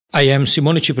I am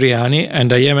Simone Cipriani,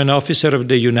 and I am an officer of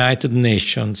the United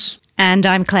Nations. And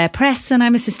I'm Claire Press, and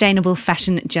I'm a sustainable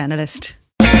fashion journalist.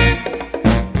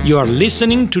 You are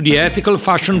listening to the Ethical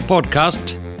Fashion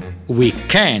Podcast. We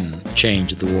can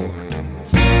change the world.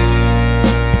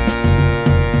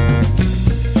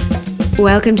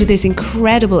 Welcome to this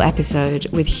incredible episode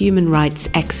with human rights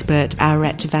expert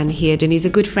Arette van Heerden. He's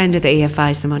a good friend of the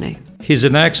EFI, Simone. He's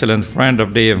an excellent friend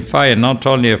of the EFI, and not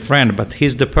only a friend, but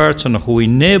he's the person who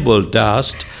enabled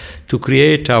us to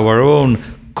create our own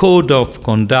code of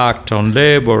conduct on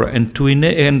labor and who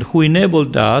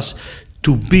enabled us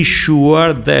to be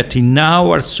sure that in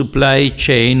our supply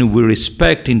chain we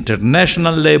respect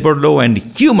international labor law and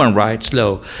human rights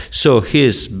law. So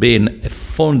he's been a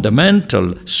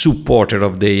fundamental supporter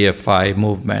of the EFI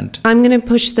movement. I'm going to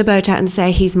push the boat out and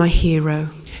say he's my hero.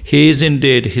 He is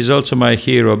indeed. He's also my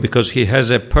hero because he has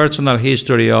a personal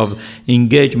history of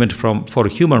engagement for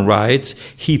human rights.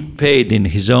 He paid in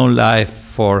his own life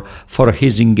for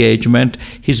his engagement.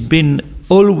 He's been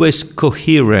always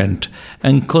coherent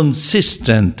and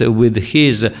consistent with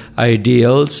his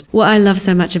ideals. What I love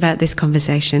so much about this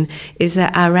conversation is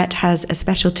that Arette has a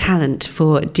special talent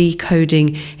for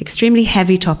decoding extremely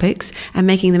heavy topics and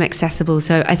making them accessible.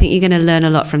 So I think you're going to learn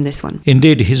a lot from this one.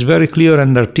 Indeed, he's very clear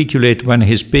and articulate when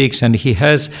he speaks, and he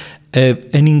has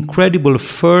an incredible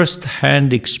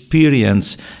first-hand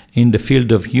experience in the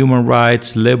field of human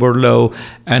rights, labor law,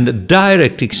 and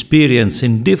direct experience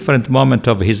in different moments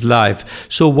of his life.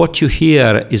 So what you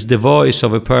hear is the voice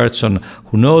of a person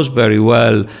who knows very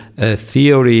well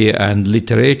theory and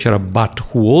literature, but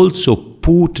who also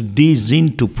put this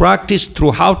into practice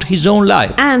throughout his own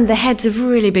life. And the heads of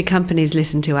really big companies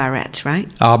listen to Arette, right?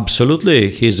 Absolutely.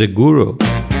 He's a guru.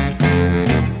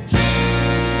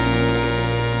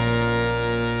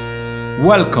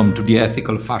 Welcome to the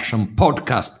Ethical Fashion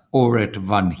Podcast, Arette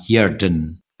van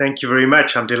Heerden. Thank you very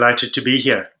much. I'm delighted to be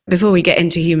here. Before we get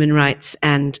into human rights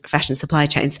and fashion supply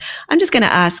chains, I'm just going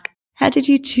to ask, how did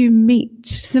you two meet,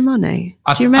 Simone? Do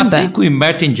you remember? I think we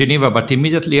met in Geneva, but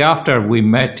immediately after we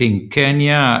met in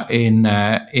Kenya, in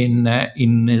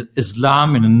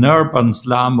slum, in an urban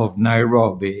slum of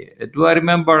Nairobi. Do I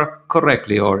remember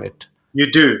correctly, Arette?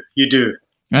 You do.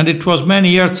 And it was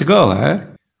many years ago, eh?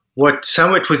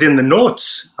 It was in the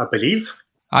noughts, I believe.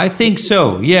 I think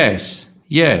so, yes.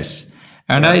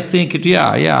 And I think,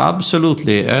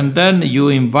 absolutely. And then you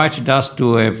invited us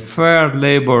to a Fair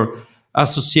Labor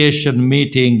Association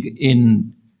meeting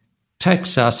in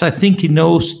Texas, I think in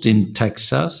Austin,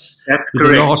 Texas. That's with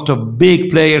correct. A lot of big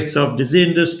players of this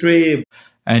industry.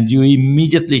 And you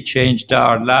immediately changed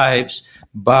our lives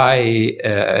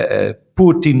by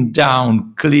putting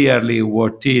down clearly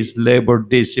what is labor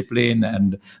discipline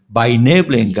and by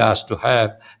enabling us to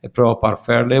have a proper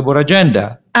fair labor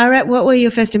agenda. Arette, what were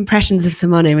your first impressions of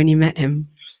Simone when you met him?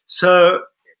 So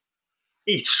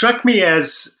it struck me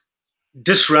as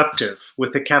disruptive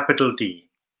with a capital D.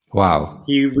 Wow.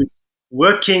 He was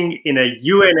working in a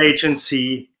UN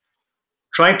agency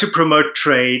trying to promote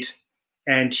trade,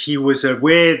 and he was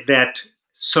aware that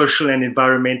social and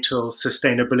environmental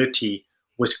sustainability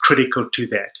was critical to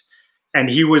that. And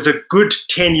he was a good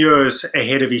 10 years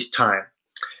ahead of his time.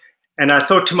 And I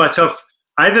thought to myself,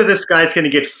 either this guy's going to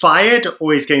get fired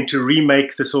or he's going to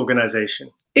remake this organization.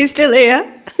 He's still here.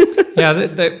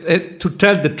 To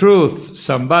tell the truth,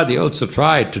 somebody also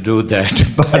tried to do that,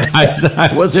 but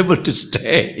I was able to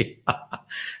stay.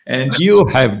 And you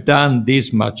have done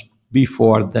this much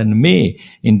before than me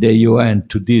in the UN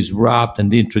to disrupt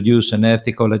and introduce an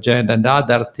ethical agenda and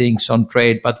other things on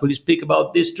trade. But will you speak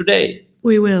about this today?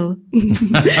 We will.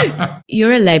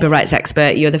 You're a labour rights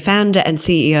expert. You're the founder and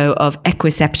CEO of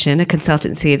Equiception, a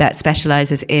consultancy that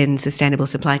specialises in sustainable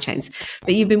supply chains.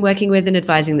 But you've been working with and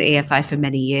advising the EFI for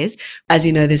many years. As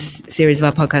you know, this series of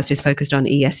our podcast is focused on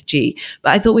ESG.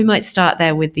 But I thought we might start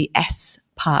there with the S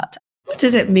part. What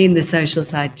does it mean, the social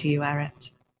side, to you, Arette?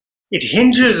 It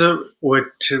hinges or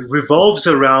it revolves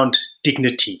around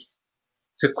dignity.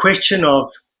 It's a question of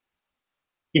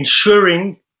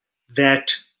ensuring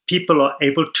that people are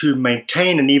able to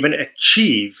maintain and even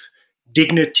achieve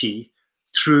dignity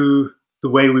through the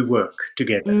way we work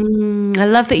together. I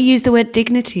love that you use the word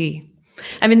dignity.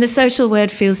 I mean, the social word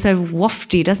feels so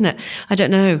wafty, doesn't it? I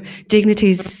don't know. Dignity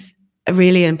is a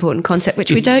really important concept,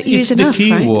 which we don't use enough, right? It's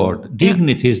the key word.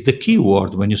 Dignity is the key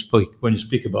word when you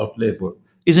speak about labor.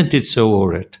 Isn't it so,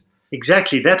 Arette?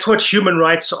 Exactly. That's what human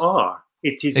rights are.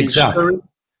 It is ensuring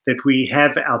that we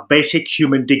have our basic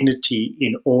human dignity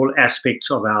in all aspects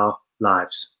of our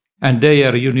lives. And they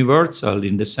are universal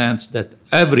in the sense that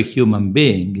every human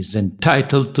being is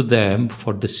entitled to them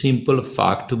for the simple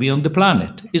fact to be on the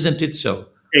planet. Isn't it so?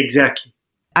 Exactly.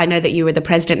 I know that you were the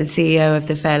president and CEO of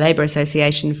the Fair Labour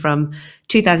Association from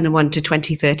 2001 to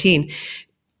 2013.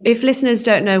 If listeners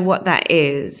don't know what that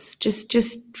is,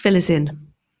 just fill us in.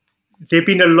 There have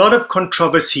been a lot of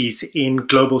controversies in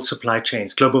global supply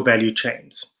chains, global value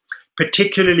chains,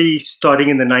 particularly starting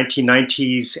in the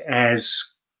 1990s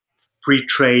as free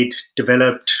trade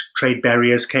developed, trade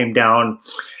barriers came down,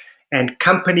 and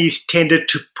companies tended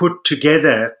to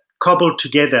cobble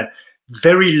together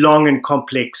very long and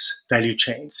complex value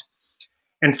chains.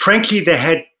 And frankly, they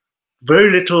had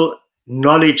very little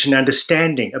knowledge and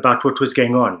understanding about what was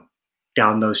going on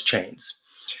down those chains.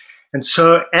 And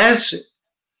so as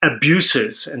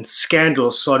abuses and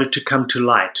scandals started to come to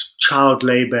light, child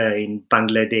labor in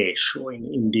Bangladesh or in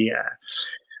India,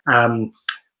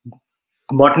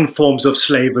 modern forms of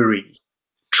slavery,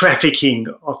 trafficking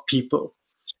of people,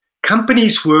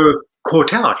 companies were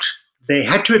caught out. They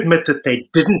had to admit that they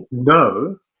didn't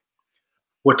know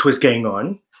what was going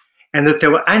on and that they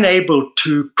were unable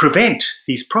to prevent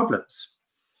these problems.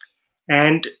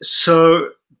 And so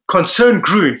concern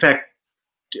grew. In fact,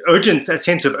 a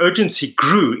sense of urgency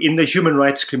grew in the human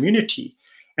rights community.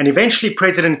 And eventually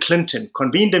President Clinton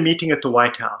convened a meeting at the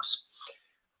White House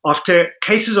after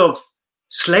cases of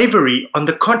slavery on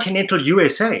the continental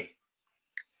USA.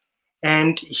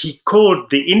 And he called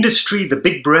the industry, the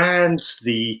big brands,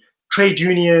 the trade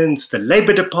unions, the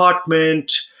Labor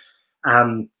Department,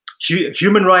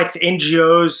 human rights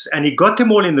NGOs, and he got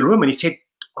them all in the room and he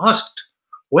asked,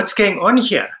 what's going on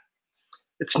here?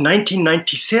 It's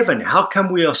 1997. How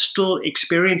come we are still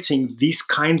experiencing these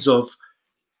kinds of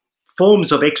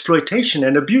forms of exploitation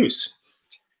and abuse?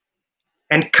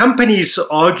 And companies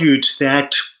argued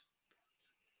that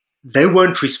they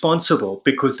weren't responsible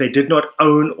because they did not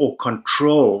own or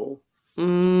control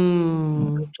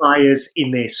suppliers in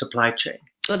their supply chain.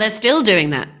 Well, they're still doing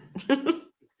that.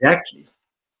 Exactly.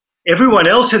 Everyone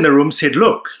else in the room said,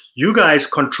 look, you guys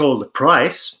control the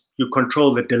price, you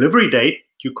control the delivery date,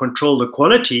 you control the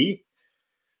quality.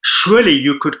 Surely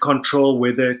you could control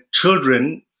whether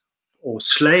children or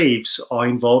slaves are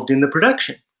involved in the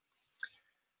production.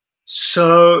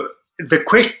 So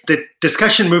the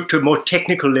discussion moved to a more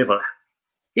technical level.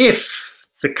 If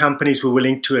the companies were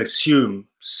willing to assume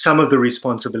some of the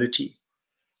responsibility,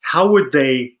 how would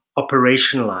they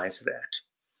operationalize that?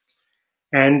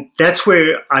 And that's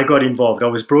where I got involved. I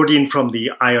was brought in from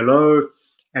the ILO,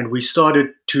 and we started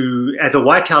to, as a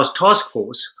White House task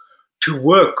force, to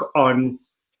work on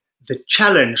the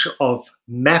challenge of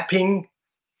mapping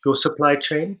your supply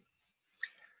chain,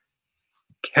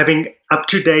 having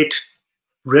up-to-date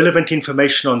relevant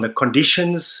information on the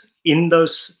conditions in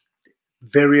those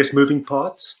various moving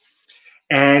parts,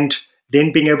 and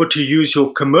then being able to use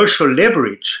your commercial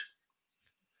leverage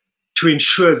to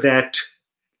ensure that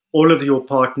all of your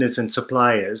partners and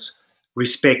suppliers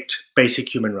respect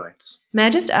basic human rights. May I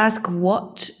just ask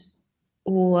what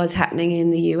was happening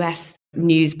in the US?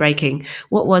 News breaking.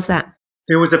 What was that?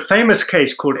 There was a famous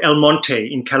case called El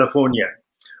Monte in California,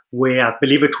 where I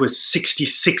believe it was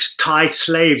 66 Thai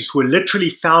slaves were literally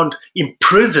found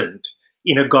imprisoned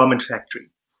in a garment factory.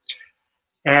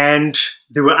 And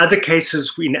there were other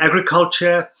cases in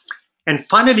agriculture. And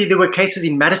finally, there were cases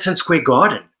in Madison Square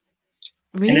Garden.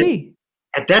 Really?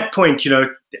 At that point,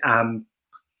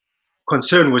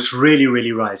 concern was really,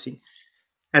 really rising.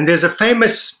 And there's a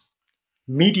famous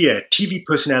media TV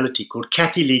personality called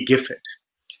Kathie Lee Gifford.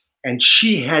 And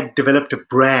she had developed a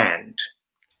brand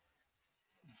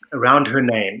around her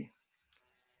name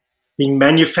being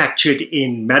manufactured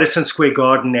in Madison Square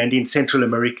Garden and in Central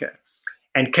America.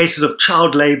 And cases of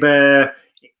child labor,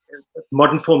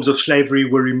 modern forms of slavery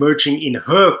were emerging in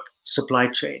her supply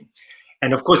chain.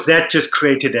 And of course, that just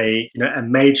created a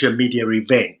major media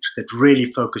event that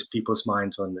really focused people's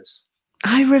minds on this.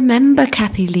 I remember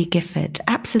Kathie Lee Gifford.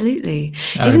 Absolutely.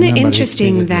 Isn't it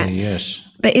interesting that? Yes.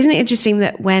 But isn't it interesting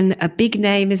that when a big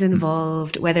name is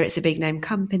involved, whether it's a big name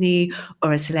company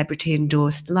or a celebrity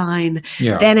endorsed line,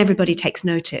 then everybody takes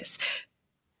notice.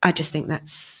 I just think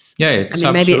that's. Yeah, it's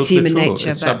maybe it's human true.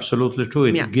 nature. It's absolutely true.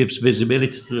 It gives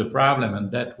visibility to the problem, and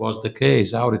that was the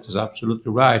case. Aurit is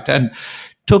absolutely right. And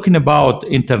talking about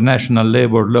international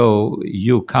labor law,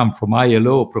 you come from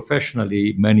ILO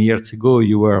professionally. Many years ago,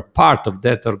 you were part of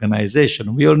that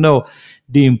organization. We all know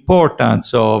the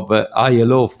importance of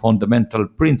ILO fundamental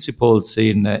principles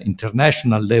in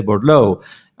international labor law.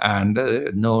 And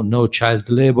no child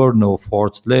labor, no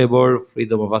forced labor,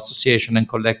 freedom of association and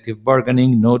collective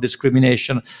bargaining, no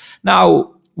discrimination.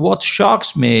 Now, what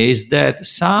shocks me is that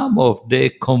some of the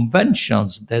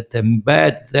conventions that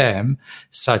embed them,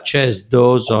 such as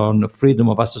those on freedom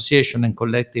of association and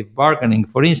collective bargaining,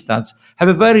 for instance, have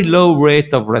a very low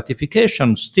rate of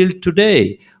ratification still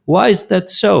today. Why is that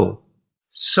so?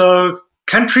 So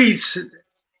countries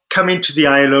come into the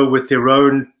ILO with their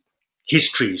own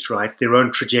histories, right? Their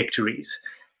own trajectories.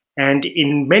 And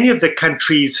in many of the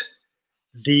countries,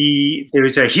 there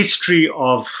is a history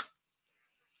of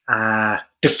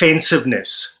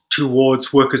defensiveness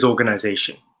towards workers'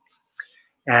 organization.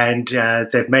 And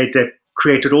they've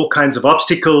created all kinds of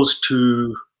obstacles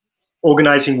to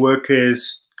organizing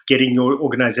workers, getting your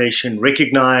organization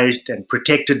recognized and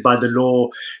protected by the law,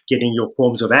 getting your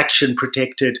forms of action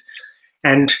protected.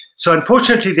 And so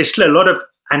unfortunately, there's still a lot of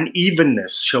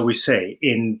unevenness, shall we say,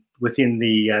 within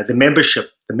the membership,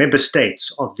 the member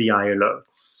states of the ILO.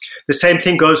 The same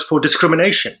thing goes for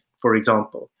discrimination, for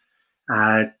example.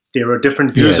 There are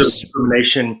different views of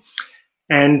discrimination.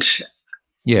 And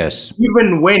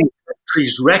even when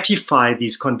countries ratify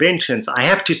these conventions, I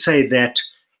have to say that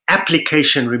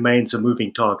application remains a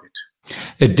moving target.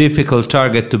 A difficult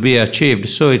target to be achieved.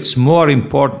 So it's more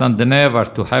important than ever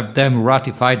to have them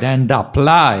ratified and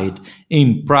applied,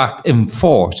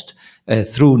 enforced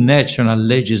through national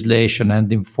legislation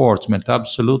and enforcement.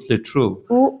 Absolutely true.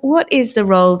 What is the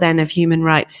role then of human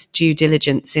rights due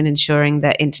diligence in ensuring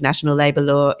that international labour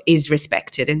law is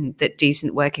respected and that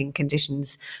decent working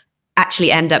conditions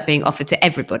actually end up being offered to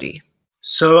everybody?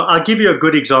 So I'll give you a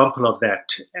good example of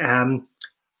that.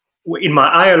 In my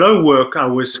ILO work, I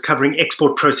was covering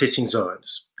export processing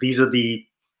zones. These are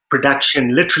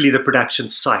literally the production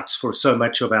sites for so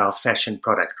much of our fashion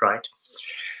product, right?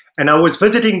 And I was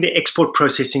visiting the export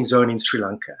processing zone in Sri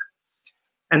Lanka.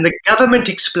 And the government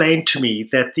explained to me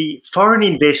that the foreign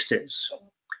investors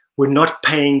were not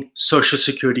paying social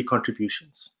security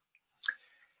contributions.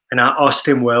 And I asked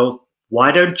them, well,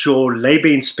 why don't your labor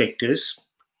inspectors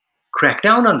crack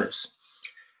down on this?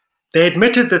 They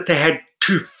admitted that they had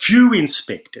too few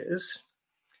inspectors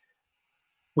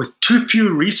with too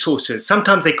few resources.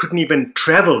 Sometimes they couldn't even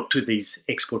travel to these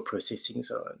export processing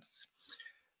zones.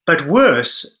 But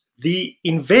worse, the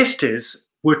investors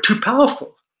were too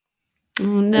powerful.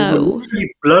 Oh, no. They were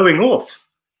literally blowing off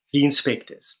the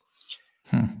inspectors.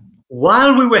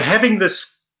 While we were having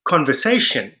this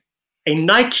conversation, a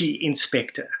Nike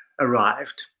inspector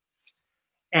arrived.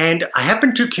 And I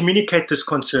happened to communicate this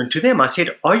concern to them. I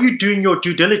said, are you doing your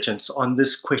due diligence on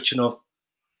this question of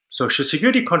social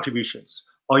security contributions?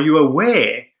 Are you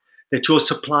aware that your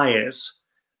suppliers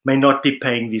may not be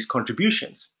paying these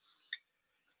contributions?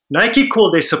 Nike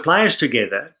called their suppliers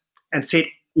together and said,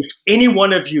 if any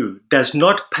one of you does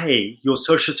not pay your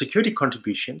social security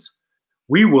contributions,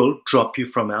 we will drop you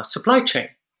from our supply chain.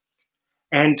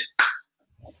 And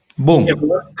boom.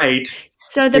 Everyone paid.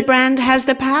 So the brand has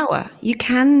the power. You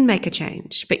can make a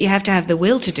change, but you have to have the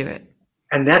will to do it.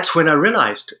 And that's when I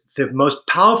realized the most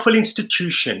powerful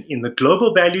institution in the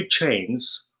global value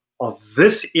chains of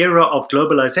this era of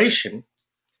globalization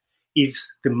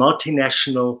is the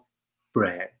multinational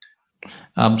brand.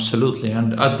 Absolutely.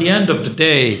 And at the end of the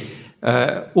day,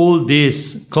 all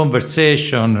this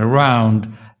conversation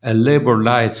around labor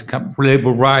rights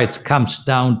comes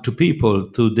down to people,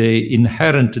 to the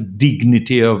inherent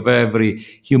dignity of every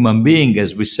human being,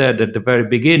 as we said at the very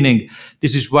beginning.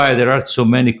 This is why there are so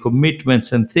many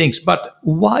commitments and things. But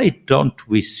why don't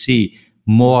we see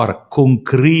more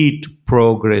concrete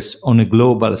progress on a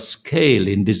global scale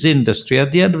in this industry?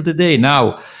 At the end of the day,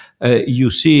 now you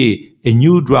see a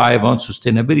new drive on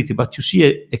sustainability, but you see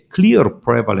a clear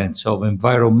prevalence of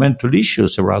environmental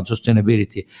issues around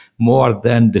sustainability more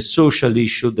than the social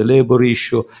issue, the labor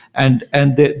issue, and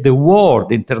the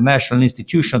world, international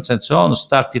institutions and so on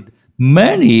started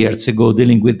many years ago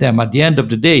dealing with them. At the end of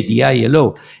the day, the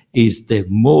ILO is the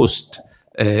most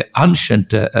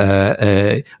ancient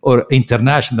or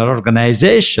international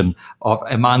organization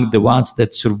among the ones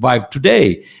that survive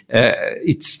today.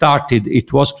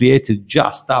 It was created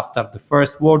just after the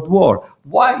First World War.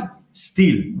 Why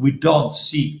still we don't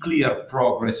see clear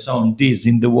progress on this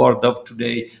in the world of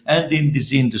today and in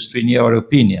this industry, in your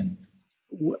opinion?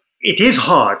 It is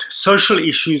hard. Social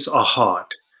issues are hard.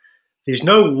 There's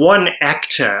no one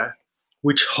actor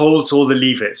which holds all the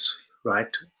levers,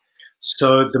 right?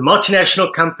 So the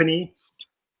multinational company,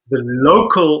 the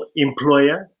local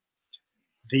employer,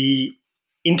 the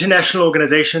international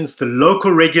organizations, the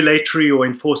local regulatory or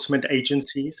enforcement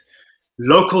agencies,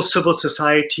 local civil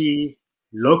society,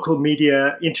 local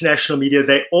media, international media,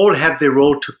 they all have their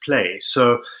role to play.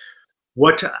 So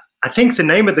what I think the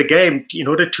name of the game, in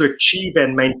order to achieve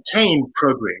and maintain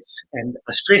progress, and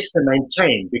I stress the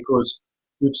maintain because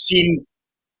we've seen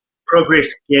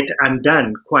progress get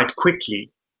undone quite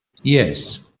quickly.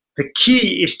 Yes. The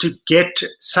key is to get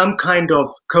some kind of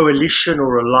coalition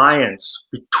or alliance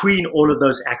between all of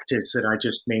those actors that I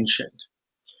just mentioned.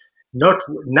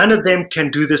 None of them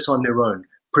can do this on their own.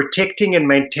 Protecting and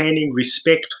maintaining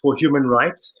respect for human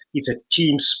rights is a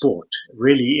team sport, it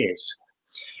really is.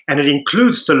 And it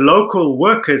includes the local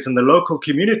workers and the local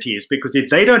communities, because if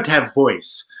they don't have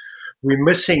voice, we're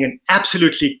missing an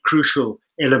absolutely crucial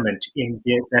element in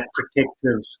that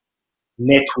protective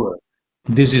network.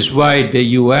 This is why the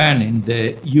UN, in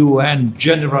the UN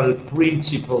General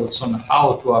Principles on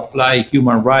how to apply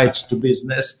human rights to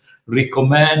business,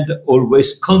 recommend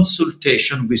always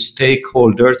consultation with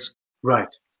stakeholders.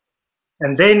 Right.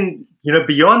 And then,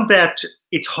 beyond that,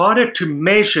 it's harder to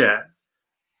measure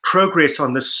progress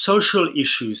on the social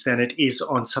issues than it is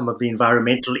on some of the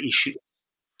environmental issues.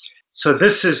 So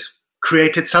this has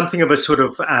created something of a sort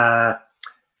of,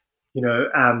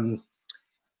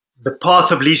 the path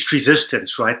of least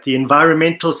resistance, right? The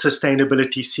environmental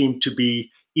sustainability seemed to be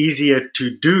easier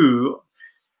to do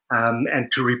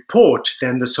and to report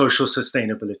than the social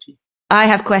sustainability. I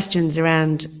have questions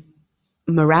around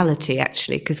morality,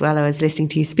 actually, because while I was listening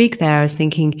to you speak there, I was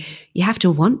thinking you have to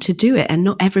want to do it, and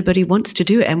not everybody wants to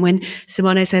do it. And when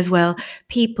Simone says, well,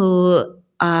 people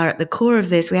are at the core of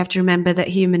this, we have to remember that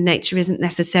human nature isn't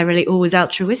necessarily always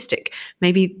altruistic.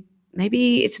 Maybe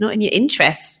it's not in your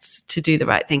interests to do the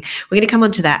right thing. We're going to come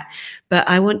on to that. But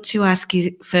I want to ask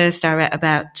you first, Arete,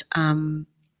 about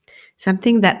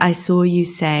something that I saw you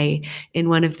say in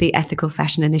one of the Ethical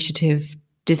Fashion Initiative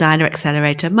Designer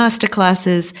Accelerator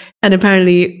masterclasses, and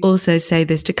apparently also say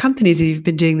this to companies who've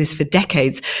been doing this for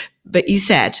decades. But you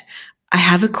said, I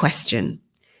have a question.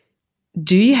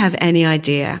 Do you have any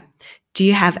idea? Do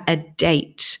you have a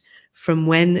date from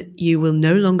when you will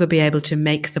no longer be able to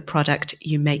make the product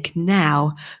you make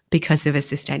now because of a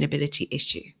sustainability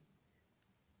issue?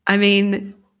 I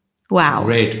mean, wow. It's a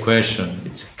great question.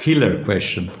 It's a killer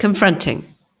question. Confronting.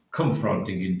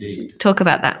 Confronting indeed. Talk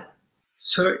about that.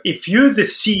 So if you're the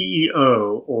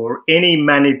CEO or any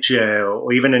manager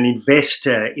or even an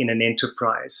investor in an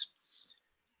enterprise,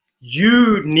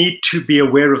 you need to be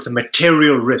aware of the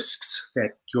material risks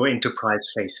that your enterprise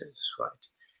faces, right?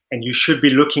 And you should be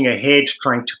looking ahead,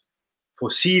 trying to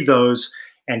foresee those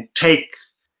and take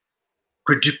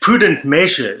prudent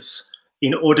measures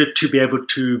in order to be able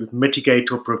to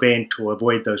mitigate or prevent or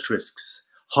avoid those risks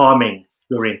harming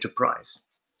your enterprise.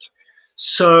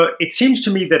 So it seems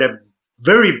to me that a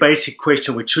very basic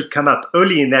question which should come up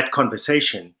early in that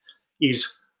conversation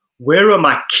is, where are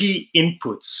my key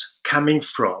inputs coming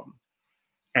from?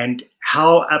 And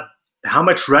how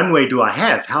much runway do I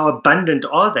have? How abundant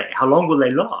are they? How long will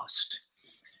they last?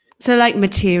 So like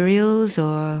materials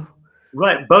or?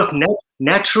 Right, both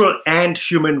natural and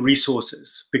human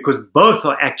resources, because both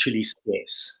are actually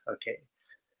scarce, okay?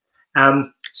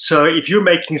 So if you're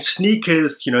making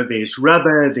sneakers, there's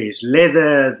rubber, there's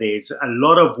leather, there's a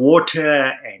lot of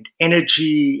water and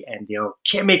energy, and there are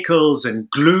chemicals and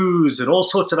glues and all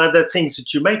sorts of other things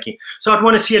that you're making. So I'd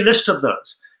want to see a list of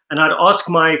those. And I'd ask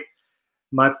my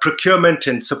procurement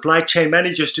and supply chain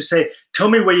managers to say, tell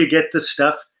me where you get this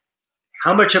stuff.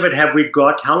 How much of it have we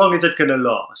got? How long is it going to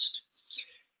last?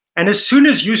 And as soon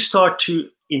as you start to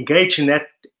engage in that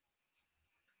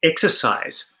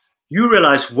exercise, you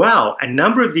realize, wow, a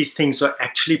number of these things are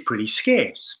actually pretty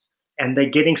scarce, and they're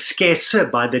getting scarcer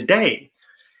by the day.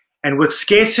 And with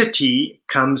scarcity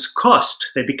comes cost.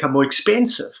 They become more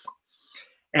expensive.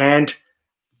 And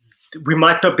we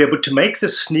might not be able to make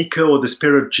this sneaker or this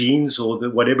pair of jeans or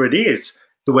whatever it is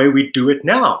the way we do it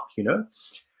now,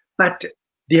 But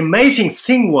the amazing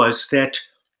thing was that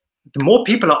the more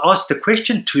people I asked the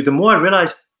question to, the more I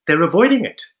realized they're avoiding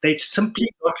it. They're simply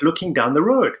not looking down the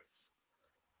road.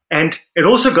 And it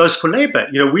also goes for labor.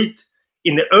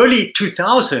 In the early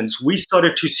 2000s, we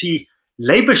started to see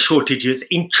labor shortages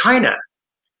in China,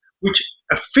 which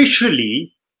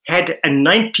officially had a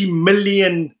 90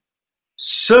 million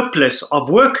surplus of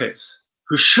workers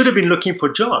who should have been looking for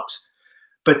jobs,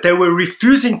 but they were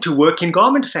refusing to work in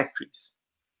garment factories.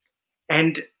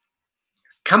 And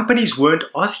companies weren't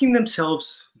asking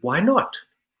themselves, why not?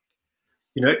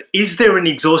 Is there an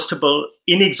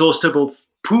inexhaustible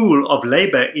pool of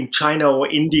labor in China or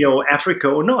India or Africa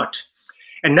or not?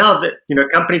 And now that,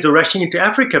 companies are rushing into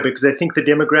Africa because they think the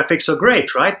demographics are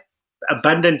great, right?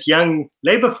 Abundant young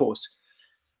labor force.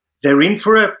 They're in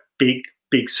for a big,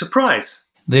 big surprise.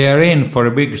 They are in for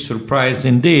a big surprise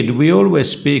indeed. We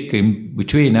always speak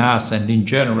between us and in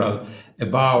general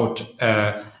about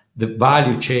the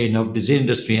value chain of this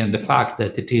industry and the fact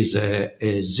that it is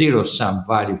a zero-sum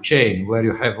value chain where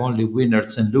you have only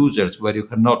winners and losers, where you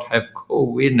cannot have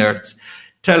co-winners.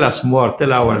 Tell us more,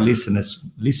 tell our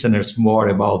listeners more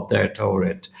about that,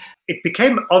 Ored. It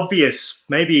became obvious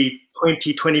maybe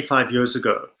 20, 25 years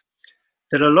ago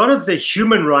that a lot of the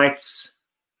human rights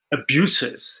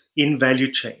abuses in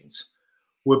value chains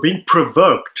were being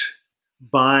provoked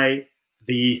by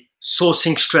the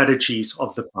sourcing strategies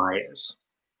of the buyers.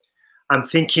 I'm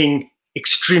thinking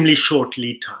extremely short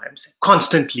lead times,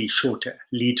 constantly shorter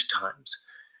lead times,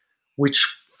 which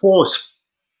force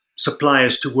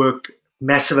suppliers to work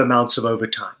massive amounts of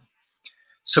overtime.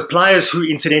 Suppliers who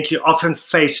incidentally often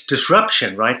face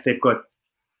disruption, right? They've got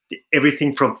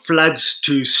everything from floods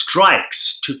to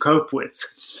strikes to cope with.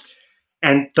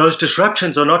 And those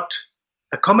disruptions are not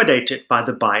accommodated by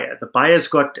the buyer. The buyer's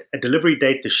got a delivery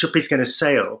date, the ship is going to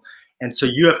sail. And so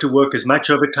you have to work as much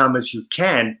overtime as you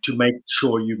can to make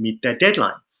sure you meet that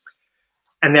deadline.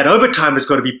 And that overtime has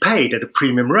got to be paid at a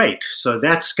premium rate. So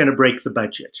that's going to break the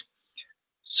budget.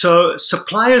 So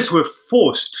suppliers were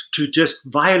forced to just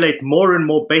violate more and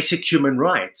more basic human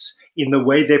rights in the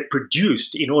way they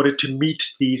produced in order to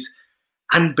meet these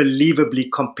unbelievably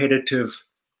competitive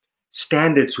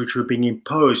standards which were being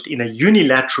imposed in a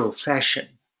unilateral fashion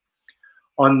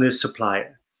on the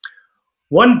supplier.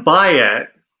 One buyer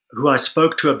who I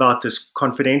spoke to about this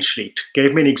confidentially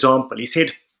gave me an example. He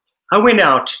said, I went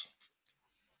out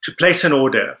to place an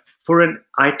order for an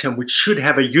item which should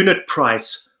have a unit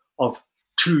price of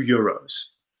 €2.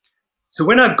 So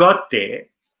when I got there,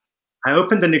 I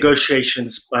opened the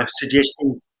negotiations by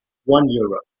suggesting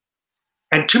 €1.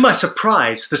 And to my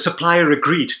surprise, the supplier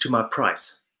agreed to my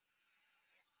price.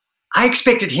 I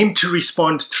expected him to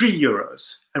respond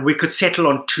 €3 and we could settle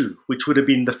on 2, which would have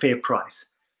been the fair price.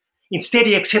 Instead,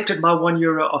 he accepted my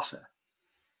 €1 offer.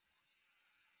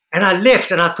 And I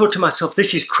left and I thought to myself,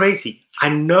 this is crazy. I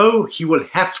know he will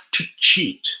have to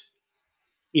cheat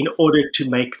in order to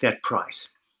make that price.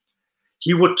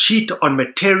 He will cheat on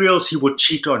materials, he will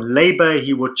cheat on labor,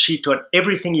 he will cheat on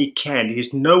everything he can.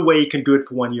 There's no way he can do it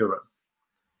for €1.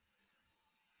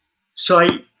 So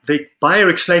the buyer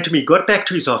explained to me, got back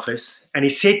to his office, and he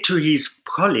said to his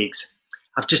colleagues,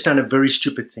 I've just done a very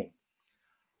stupid thing.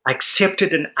 I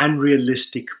accepted an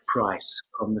unrealistic price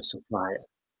from the supplier.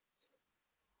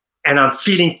 And I'm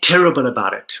feeling terrible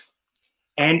about it.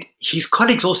 And his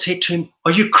colleagues all said to him,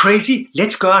 are you crazy?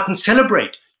 Let's go out and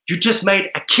celebrate. You just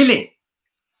made a killing.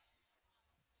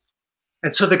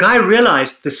 And so the guy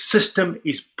realized the system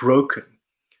is broken.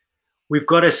 We've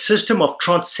got a system of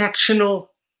transactional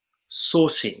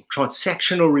sourcing,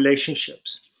 transactional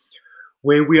relationships,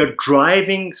 where we are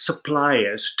driving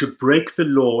suppliers to break the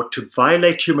law, to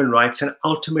violate human rights, and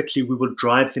ultimately we will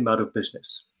drive them out of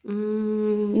business.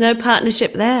 No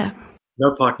partnership there.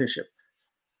 No partnership.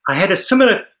 I had a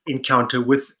similar encounter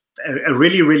with a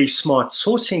really, really smart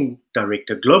sourcing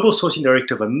director, global sourcing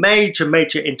director of a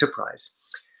major enterprise.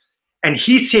 And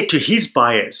he said to his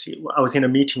buyers, I was in a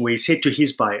meeting where he said to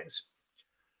his buyers,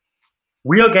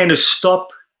 we are going to stop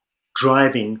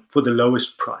driving for the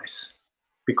lowest price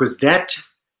because that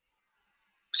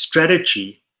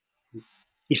strategy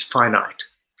is finite.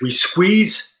 We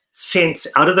squeeze cents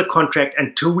out of the contract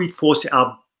until we force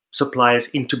our suppliers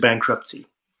into bankruptcy.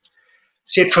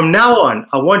 Said from now on,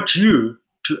 I want you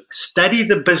to study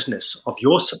the business of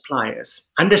your suppliers,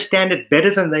 understand it better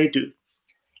than they do,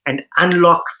 and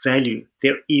unlock value.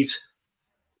 There is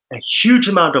a huge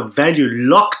amount of value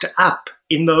locked up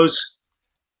in those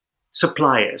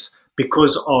suppliers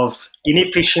because of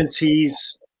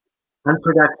inefficiencies,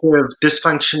 unproductive,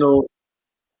 dysfunctional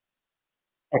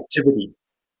activity.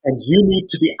 And you need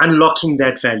to be unlocking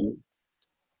that value.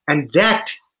 And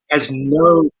that has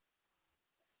no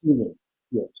ceiling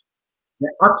yet.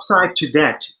 The upside to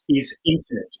that is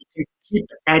infinite. You can keep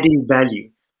adding value.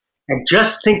 And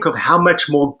just think of how much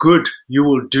more good you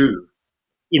will do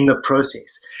in the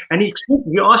process. And he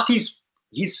asked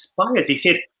his buyers, he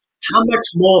said, how much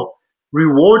more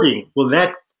rewarding will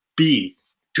that be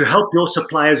to help your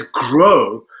suppliers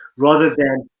grow rather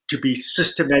than to be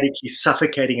systematically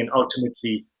suffocating and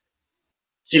ultimately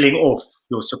killing off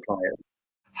your supplier?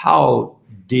 How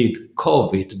did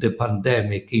COVID, the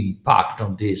pandemic, impact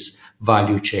on this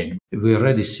value chain? We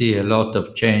already see a lot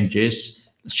of changes.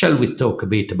 Shall we talk a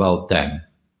bit about them?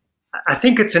 I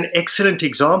think it's an excellent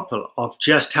example of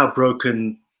just how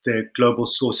broken the global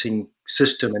sourcing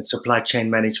system and supply chain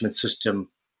management system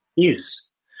is.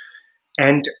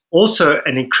 And also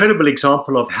an incredible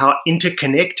example of how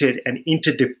interconnected and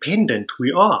interdependent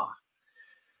we are.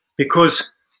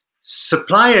 Because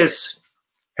suppliers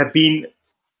have been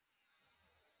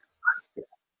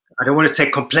I don't want to say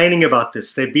complaining about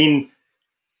this. They've been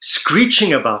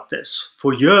screeching about this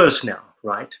for years now,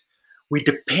 right? We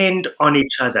depend on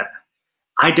each other.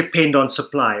 I depend on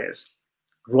suppliers,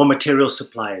 raw material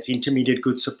suppliers, intermediate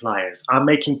goods suppliers. I'm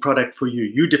making product for you.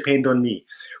 You depend on me.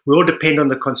 We all depend on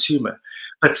the consumer.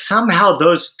 But somehow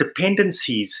those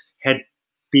dependencies had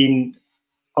been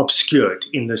obscured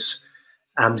in this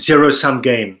zero-sum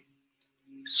game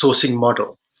sourcing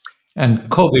model. And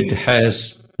COVID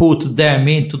has put them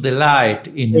into the light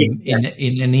in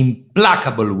an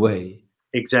implacable way.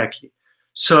 Exactly.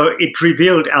 So it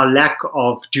revealed our lack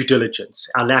of due diligence,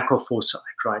 our lack of foresight,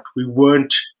 right? We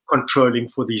weren't controlling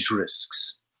for these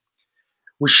risks.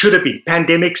 We should have been.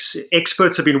 Pandemics,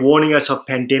 experts have been warning us of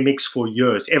pandemics for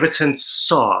years, ever since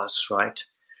SARS, right?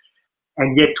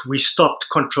 And yet we stopped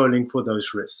controlling for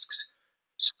those risks.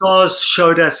 SARS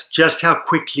showed us just how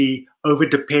quickly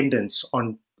overdependence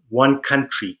on one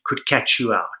country could catch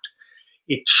you out.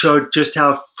 It showed just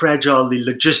how fragile the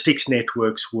logistics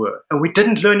networks were. And we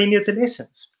didn't learn any of the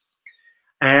lessons.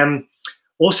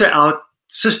 Also, our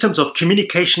systems of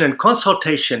communication and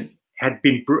consultation had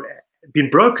been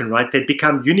broken, right? They'd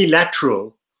become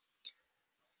unilateral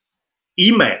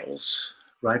emails,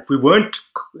 right? We weren't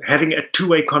having a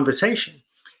two-way conversation.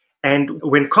 And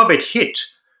when COVID hit,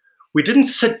 we didn't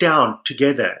sit down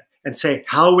together and say,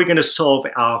 how are we going to solve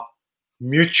our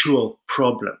mutual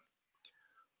problem?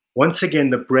 Once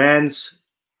again, the brands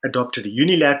adopted a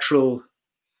unilateral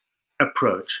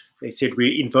approach. They said,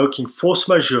 we're invoking force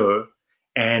majeure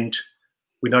and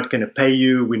we're not going to pay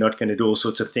you. We're not going to do all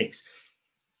sorts of things.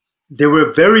 There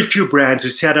were very few brands who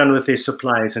sat down with their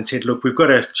suppliers and said, look, we've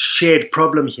got a shared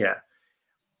problem here.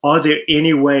 Are there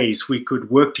any ways we could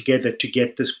work together to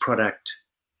get this product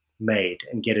made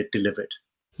and get it delivered?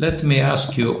 Let me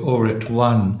ask you, Orit,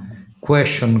 one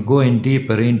question going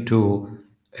deeper into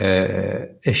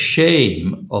a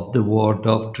shame of the world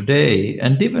of today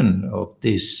and even of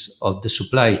the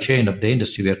supply chain of the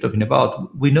industry we are talking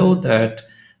about. We know that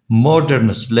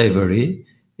modern slavery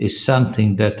is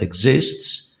something that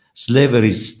exists. Slavery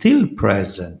is still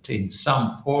present in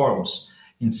some forms,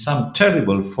 in some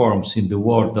terrible forms in the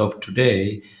world of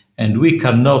today, and we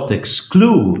cannot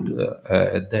exclude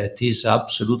that is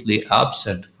absolutely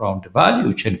absent from the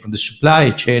value chain, from the supply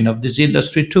chain of this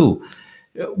industry too.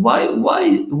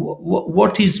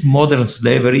 What is modern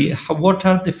slavery? What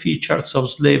are the features of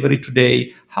slavery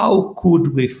today? How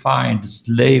could we find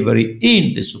slavery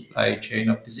in the supply chain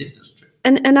of this industry?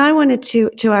 And I wanted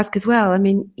to ask as well, I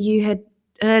mean, you had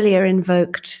earlier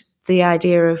invoked the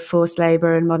idea of forced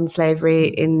labor and modern slavery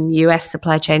in US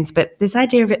supply chains, but this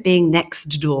idea of it being next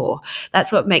door,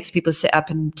 that's what makes people sit up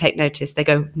and take notice. They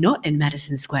go, not in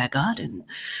Madison Square Garden.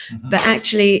 Mm-hmm. But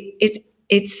actually,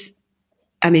 it's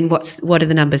I mean, what are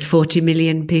the numbers? 40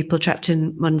 million people trapped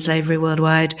in modern slavery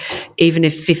worldwide. Even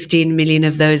if 15 million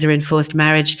of those are in forced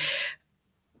marriage,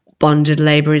 bonded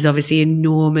labor is obviously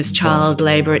enormous. Child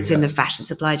labor, it's in the fashion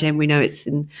supply chain. We know it's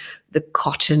in the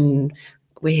cotton.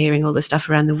 We're hearing all the stuff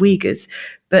around the Uyghurs.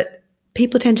 But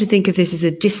people tend to think of this as a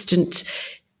distant,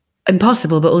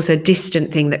 impossible, but also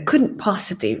distant thing that couldn't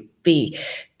possibly be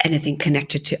anything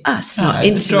connected to us, not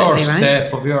intimately, right?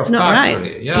 Doorstep of your it's factory. Not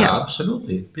right. Yeah,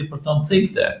 absolutely. People don't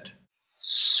think that.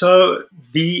 So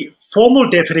the formal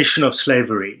definition of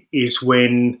slavery is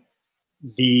when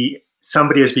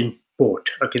somebody has been bought.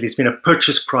 Okay, there's been a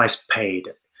purchase price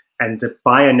paid, and the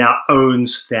buyer now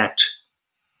owns that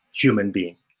human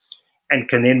being and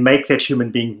can then make that human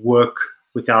being work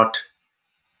without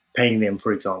paying them,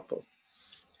 for example.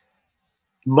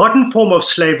 Modern form of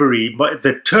slavery,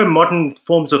 the term modern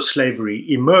forms of slavery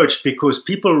emerged because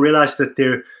people realized that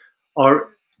there are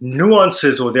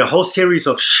nuances or there are a whole series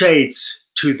of shades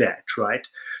to that, right?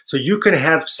 So you can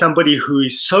have somebody who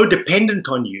is so dependent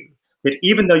on you that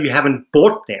even though you haven't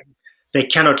bought them, they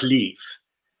cannot leave.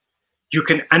 You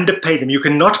can underpay them, you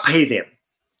can not pay them,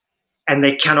 and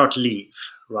they cannot leave,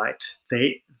 right?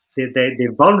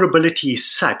 Their vulnerability is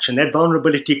such, and that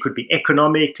vulnerability could be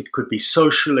economic, it could be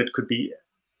social, it could be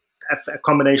a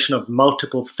combination of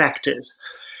multiple factors,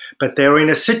 but they're in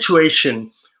a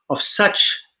situation of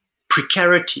such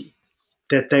precarity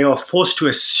that they are forced to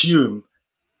assume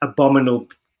abominable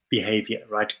behavior,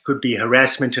 right? It could be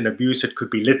harassment and abuse. It could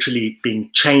be literally being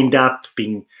chained up,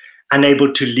 being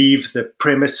unable to leave the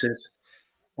premises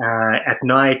at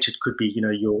night. It could be,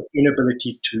 your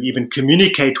inability to even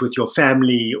communicate with your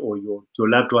family or your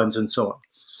loved ones and so on.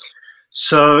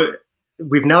 So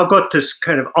we've now got this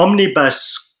kind of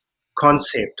omnibus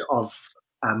concept of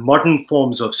modern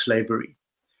forms of slavery.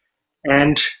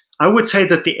 And I would say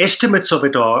that the estimates of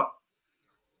it are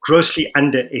grossly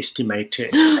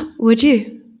underestimated. Would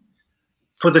you?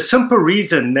 for the simple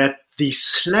reason that the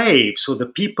slaves or the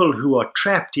people who are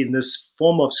trapped in this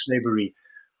form of slavery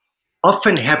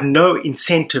often have no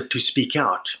incentive to speak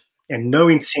out and no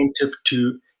incentive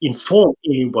to inform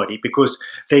anybody, because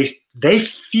they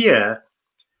fear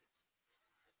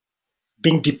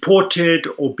being deported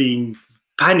or being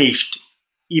punished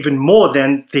even more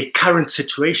than their current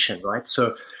situation, right?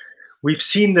 So we've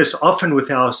seen this often with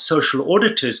our social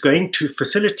auditors going to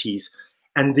facilities,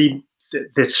 and the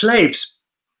slaves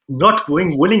not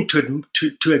willing to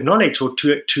acknowledge or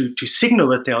to signal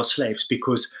that they are slaves,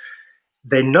 because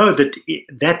they know that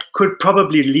that could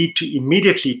probably lead to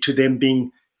immediately to them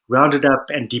being rounded up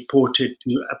and deported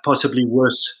to a possibly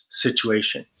worse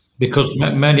situation. Because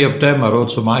many of them are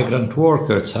also migrant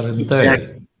workers, aren't they?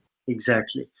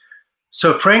 Exactly.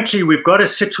 So frankly, we've got a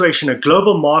situation, a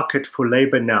global market for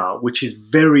labor now, which is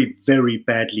very, very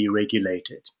badly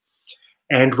regulated,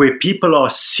 and where people are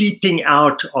seeping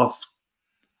out of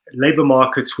labor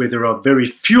markets where there are very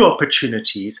few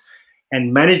opportunities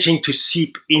and managing to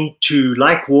seep into,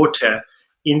 like water,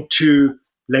 into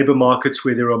labor markets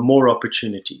where there are more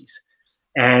opportunities.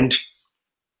 And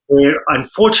there,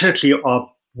 unfortunately, are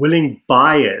willing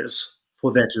buyers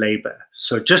for that labor.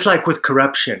 So just like with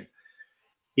corruption,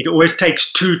 it always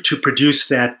takes two to produce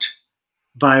that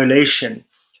violation.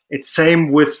 It's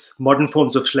same with modern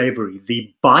forms of slavery.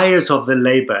 The buyers of the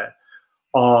labor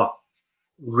are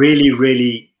really,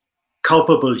 really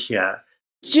culpable here.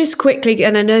 Just quickly,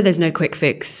 and I know there's no quick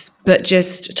fix, but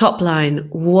just top line,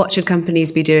 what should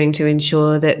companies be doing to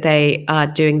ensure that they are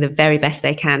doing the very best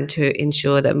they can to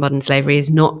ensure that modern slavery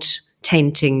is not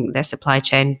tainting their supply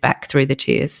chain back through the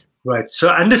tiers? Right. So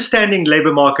understanding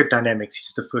labor market dynamics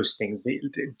is the first thing. The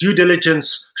due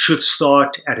diligence should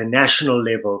start at a national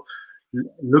level,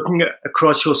 looking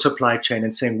across your supply chain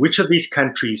and saying which of these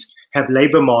countries have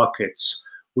labor markets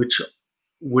which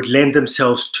would lend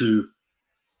themselves to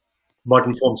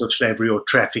modern forms of slavery or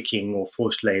trafficking or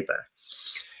forced labor.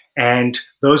 And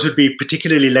those would be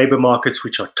particularly labor markets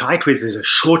which are tight, where there's a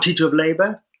shortage of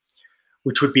labor,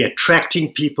 which would be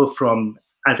attracting people from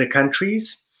other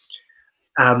countries.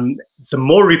 The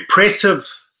more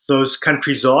repressive those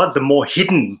countries are, the more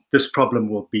hidden this problem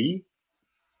will be,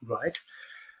 right?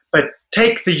 But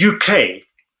take the UK.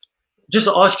 Just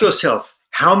ask yourself,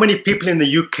 how many people in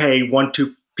the UK want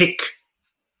to pick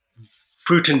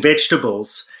fruit and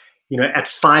vegetables, at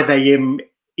 5 a.m.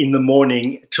 in the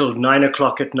morning till 9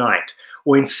 o'clock at night?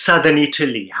 Or in southern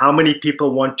Italy, how many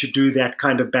people want to do that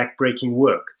kind of backbreaking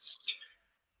work?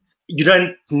 You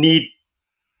don't need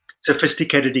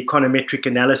sophisticated econometric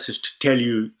analysis to tell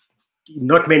you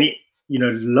not many,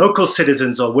 local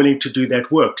citizens are willing to do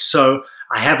that work. So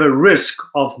I have a risk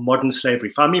of modern slavery.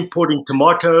 If I'm importing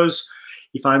tomatoes,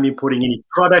 if I'm importing any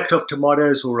product of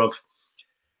tomatoes or of,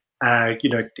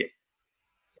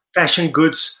 fashion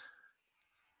goods,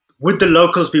 would the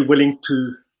locals be willing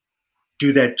to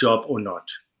do that job or not?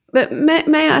 But may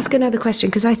I ask another question?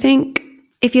 Because I think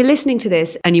if you're listening to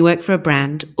this and you work for a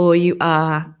brand, or you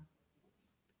are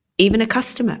even a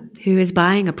customer who is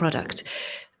buying a product,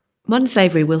 modern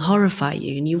slavery will horrify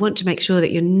you, and you want to make sure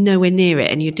that you're nowhere near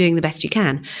it and you're doing the best you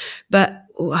can. But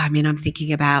I'm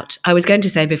thinking about, I was going to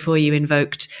say before you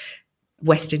invoked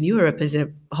Western Europe as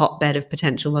a hotbed of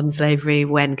potential modern slavery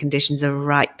when conditions are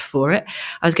ripe for it,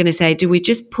 I was going to say, do we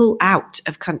just pull out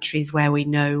of countries where we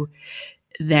know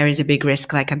there is a big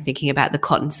risk? Like, I'm thinking about the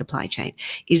cotton supply chain.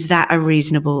 Is that a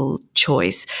reasonable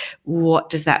choice?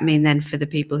 What does that mean then for the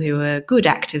people who are good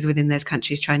actors within those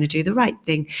countries trying to do the right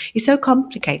thing? It's so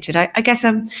complicated. I guess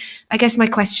my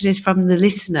question is from the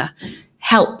listener.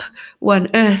 Help. What on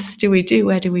earth do we do?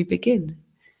 Where do we begin?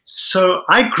 So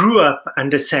I grew up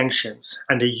under sanctions,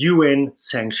 under UN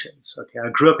sanctions. Okay, I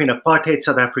grew up in apartheid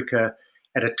South Africa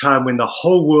at a time when the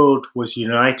whole world was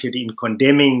united in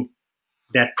condemning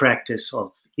that practice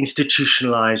of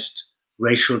institutionalized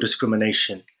racial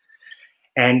discrimination.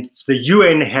 And the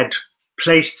UN had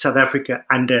placed South Africa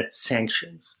under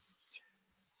sanctions.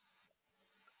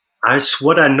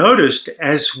 What I noticed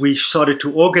as we started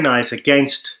to organize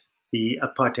against the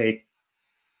apartheid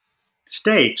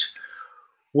state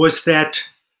was that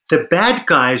the bad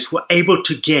guys were able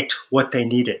to get what they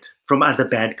needed from other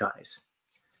bad guys.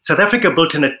 South Africa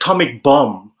built an atomic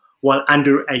bomb while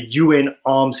under a UN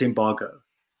arms embargo.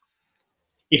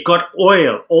 It got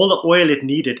oil, all the oil it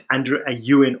needed under a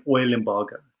UN oil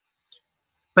embargo.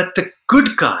 But the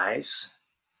good guys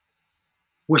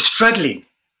were struggling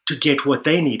to get what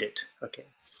they needed. Okay,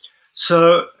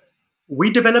 so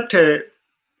we developed a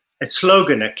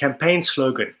slogan, a campaign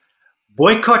slogan: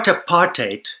 boycott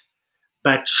apartheid,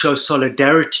 but show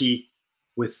solidarity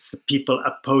with the people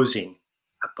opposing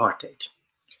apartheid.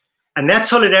 And that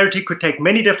solidarity could take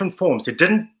many different forms. It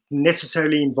didn't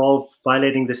necessarily involve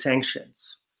violating the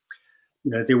sanctions.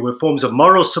 There were forms of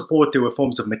moral support, there were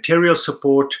forms of material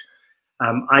support.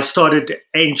 I started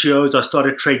NGOs, I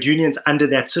started trade unions under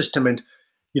that system, and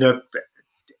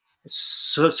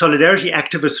solidarity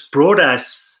activists brought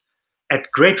us, at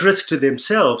great risk to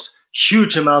themselves,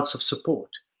 huge amounts of support.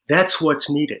 That's what's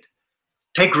needed.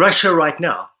 Take Russia right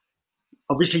now.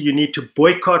 Obviously, you need to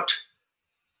boycott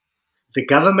the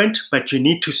government, but you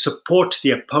need to support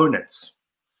the opponents,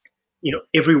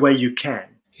 every way you can.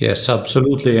 Yes,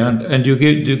 absolutely. And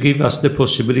you give us the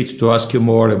possibility to ask you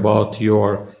more about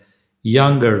your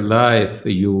younger life.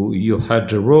 You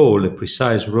had a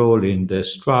precise role in the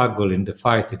struggle, in the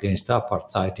fight against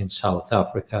apartheid in South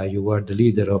Africa. You were the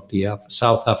leader of the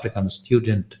South African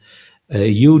Student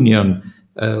Union.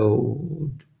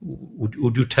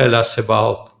 Would you tell us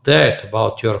about that,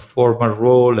 about your former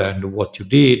role and what you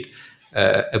did,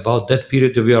 about that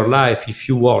period of your life, if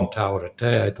you want, Auret?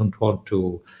 I don't want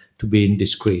to be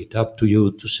indiscreet. Up to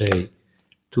you to say,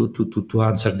 to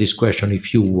answer this question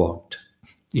if you want,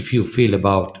 if you feel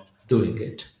about doing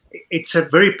it. It's a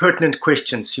very pertinent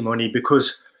question, Simone,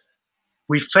 because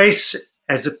we face,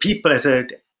 as a people,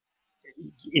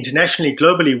 internationally,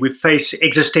 globally, we face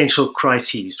existential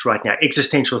crises right now,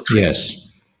 existential threats. Yes.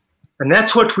 And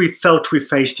that's what we felt we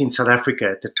faced in South Africa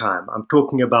at the time. I'm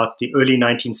talking about the early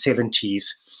 1970s.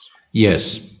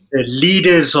 Yes. The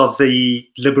leaders of the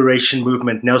liberation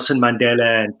movement, Nelson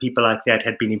Mandela and people like that,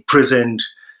 had been imprisoned.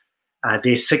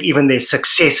 Even their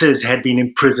successors had been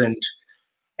imprisoned.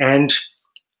 And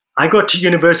I got to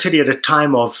university at a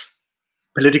time of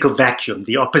political vacuum.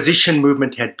 The opposition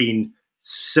movement had been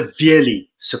severely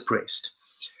suppressed.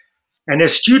 And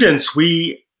as students,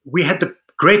 we had the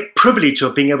great privilege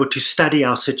of being able to study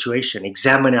our situation,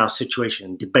 examine our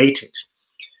situation, debate it.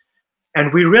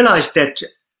 And we realized that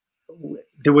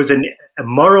there was a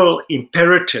moral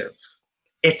imperative,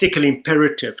 ethical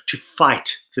imperative to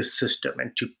fight the system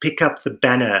and to pick up the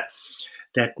banner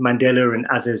that Mandela and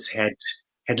others had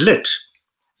lit,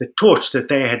 the torch that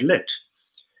they had lit.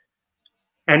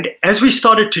 And as we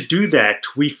started to do that,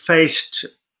 we faced,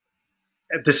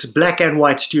 this black and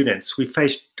white students, we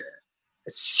faced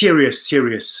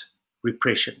serious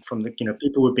repression from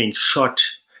people were being shot,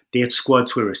 death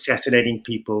squads were assassinating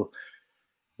people.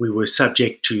 We were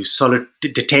subject to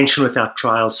detention without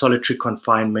trial, solitary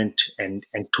confinement, and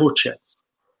torture.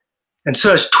 And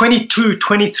so as 22,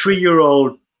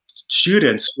 23-year-old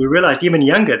students, we realized, even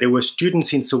younger, there were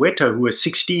students in Soweto who were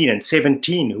 16 and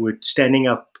 17 who were standing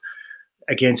up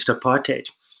against apartheid.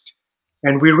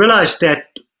 And we realized that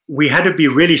we had to be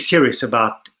really serious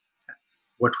about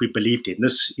what we believed in.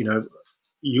 This,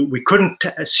 we couldn't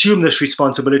assume this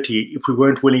responsibility if we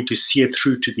weren't willing to see it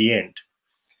through to the end.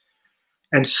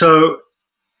 And so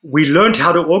we learned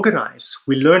how to organize.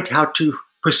 We learned how to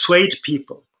persuade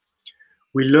people.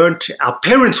 We learned, our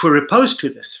parents were opposed to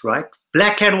this, right?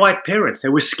 Black and white parents, they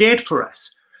were scared for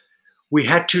us. We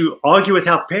had to argue with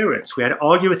our parents. We had to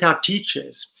argue with our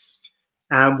teachers.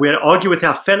 We had to argue with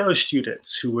our fellow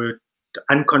students who were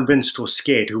unconvinced or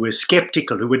scared, who were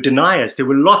skeptical, who were deniers. There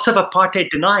were lots of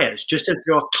apartheid deniers, just as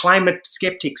there are climate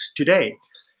skeptics today.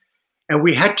 And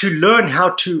we had to learn how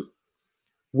to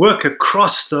work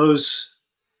across those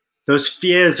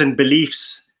fears and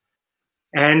beliefs.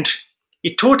 And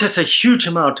it taught us a huge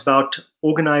amount about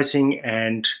organizing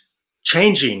and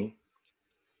changing,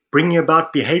 bringing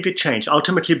about behavior change,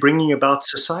 ultimately bringing about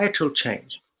societal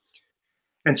change.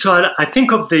 And so I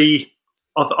think of the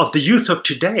youth of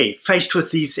today, faced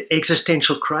with these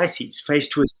existential crises,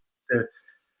 faced with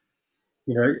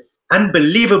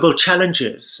unbelievable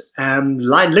challenges,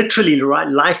 literally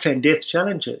life and death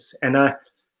challenges. And I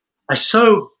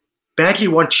so badly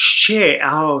want to share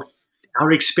our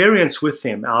experience with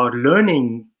them, our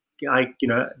learning,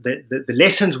 the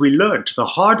lessons we learned the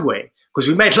hard way, because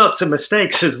we made lots of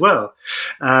mistakes as well.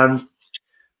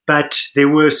 But there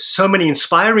were so many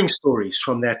inspiring stories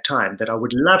from that time that I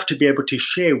would love to be able to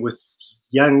share with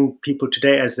young people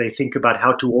today as they think about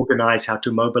how to organize, how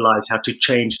to mobilize, how to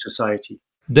change society.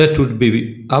 That would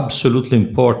be absolutely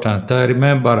important. I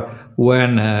remember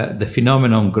when the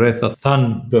phenomenon Greta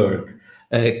Thunberg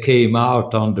came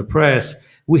out on the press,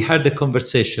 we had a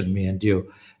conversation, me and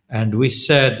you, and we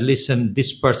said, listen,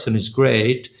 this person is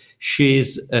great. She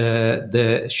has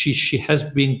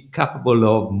been capable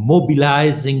of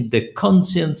mobilizing the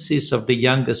consciences of the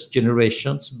youngest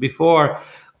generations. Before,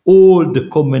 all the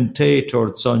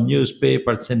commentators on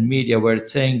newspapers and media were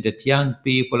saying that young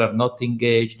people are not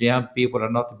engaged, young people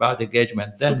are not about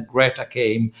engagement. Then Greta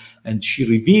came and she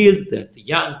revealed that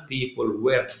young people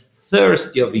were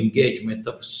thirsty of engagement,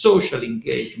 of social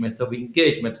engagement, of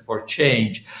engagement for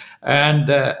change. And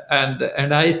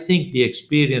I think the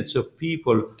experience of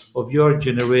people of your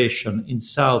generation in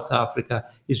South Africa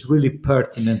is really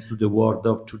pertinent to the world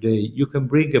of today. You can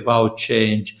bring about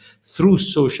change through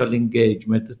social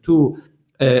engagement, through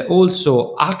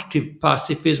also active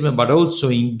pacifism, but also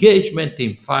engagement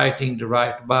in fighting the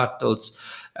right battles.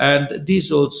 And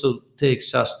this also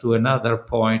takes us to another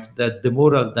point, that the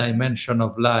moral dimension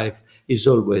of life is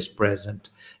always present.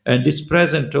 And it's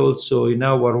present also in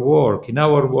our work. In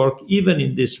our work, even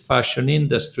in this fashion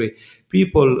industry,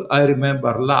 people, I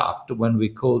remember, laughed when we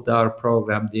called our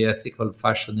program the Ethical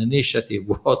Fashion Initiative.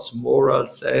 What's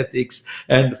morals, ethics,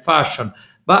 and fashion?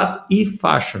 But if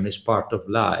fashion is part of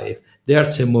life,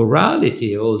 there's a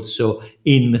morality also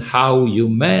in how you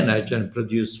manage and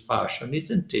produce fashion,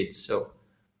 isn't it so?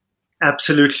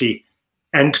 Absolutely.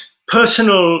 And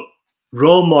personal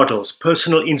role models,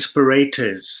 personal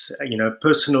inspirators,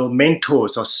 personal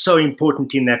mentors are so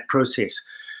important in that process.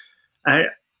 I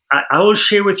will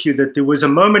share with you that there was a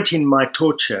moment in my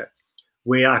torture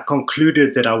where I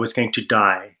concluded that I was going to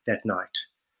die that night.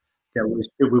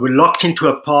 We were locked into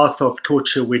a path of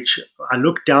torture, which I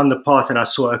looked down the path and I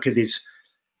saw, okay,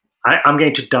 I'm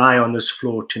going to die on this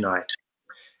floor tonight.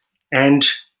 And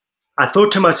I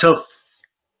thought to myself,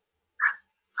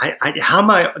 how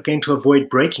am I going to avoid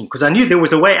breaking? Because I knew there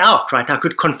was a way out, right? I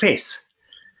could confess.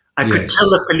 I could tell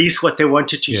the police what they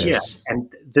wanted to hear.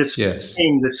 And this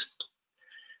thing,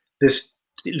 this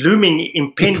looming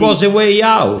impending... It was a way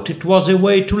out. It was a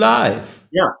way to life.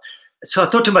 Yeah. So I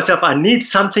thought to myself, I need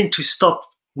something to stop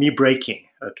me breaking,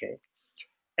 okay?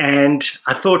 And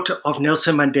I thought of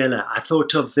Nelson Mandela. I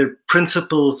thought of the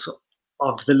principles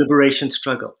of the liberation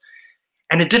struggle.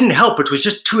 And it didn't help. It was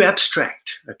just too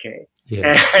abstract, okay?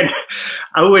 Yes. And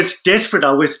I was desperate.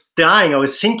 I was dying. I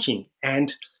was sinking.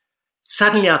 And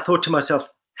suddenly I thought to myself,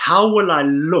 how will I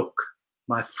look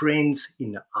my friends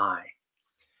in the eye?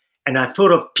 And I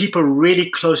thought of people really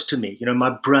close to me, my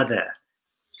brother.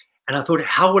 And I thought,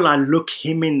 how will I look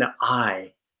him in the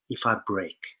eye if I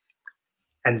break?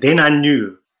 And then I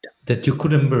knew that you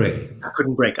couldn't break. I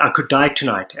couldn't break. I could die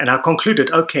tonight. And I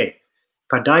concluded, okay,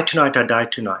 if I die tonight, I die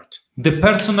tonight. The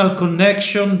personal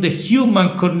connection, the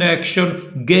human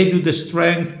connection gave you the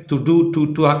strength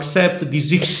to accept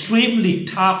this extremely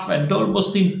tough and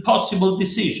almost impossible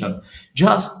decision.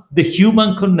 Just the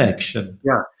human connection.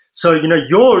 Yeah. So,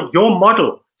 your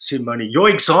model, Simone, your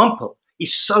example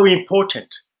is so important.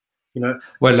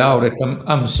 Well, Aurek,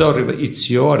 I'm sorry, but it's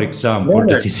your example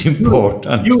that is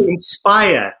important. You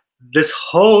inspire this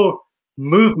whole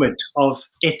movement of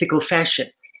ethical fashion,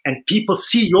 and people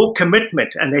see your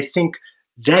commitment and they think,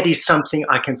 that is something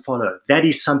I can follow. That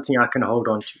is something I can hold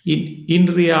on to. In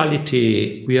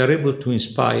reality, we are able to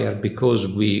inspire because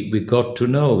we got to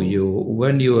know you.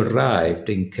 When you arrived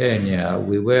in Kenya,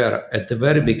 we were at the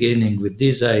very beginning with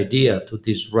this idea to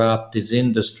disrupt this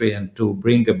industry and to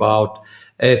bring about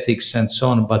ethics and so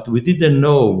on, but we didn't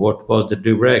know what was the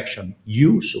direction.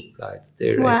 You supplied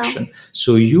the direction. Wow.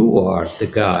 So you are the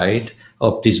guide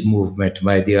of this movement,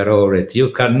 my dear Aurek.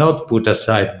 You cannot put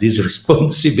aside this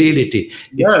responsibility.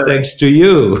 It's thanks to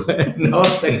you, not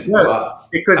thanks to us.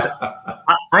 Because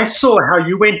I saw how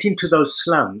you went into those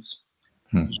slums,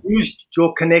 used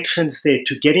your connections there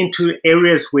to get into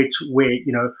areas where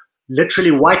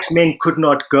literally white men could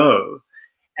not go,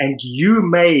 and you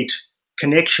made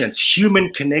connections,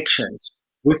 human connections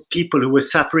with people who were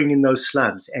suffering in those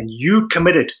slums, and you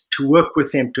committed to work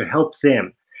with them, to help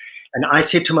them. And I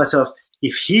said to myself,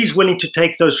 if he's willing to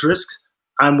take those risks,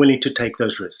 I'm willing to take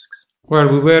those risks. Well,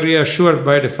 we were reassured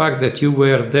by the fact that you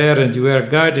were there and you were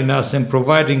guiding us and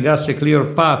providing us a clear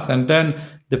path. And then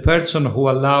the person who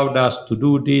allowed us to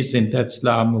do this in that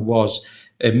slum was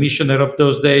a missionary of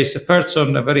those days, a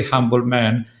very humble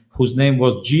man, whose name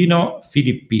was Gino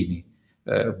Filippini.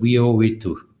 We owe it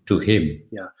to him.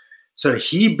 Yeah. So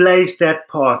he blazed that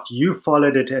path, you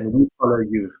followed it, and we follow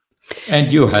you.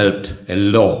 And you helped a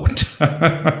lot.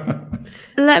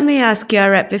 Let me ask you,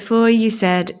 Aurek, before you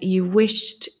said you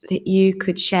wished that you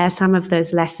could share some of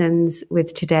those lessons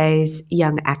with today's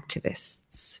young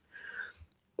activists.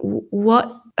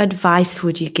 What advice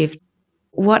would you give?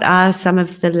 What are some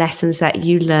of the lessons that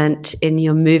you learnt in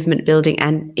your movement building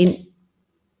and in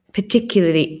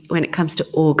particularly when it comes to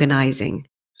organizing?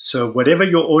 So whatever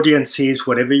your audience is,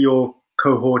 whatever your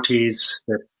cohort is,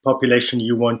 the population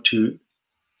you want to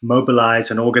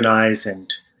mobilize and organize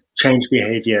and change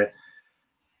behavior,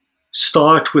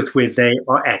 start with where they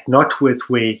are at, not with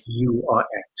where you are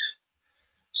at.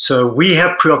 So we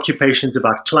have preoccupations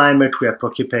about climate, we have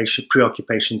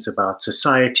preoccupations about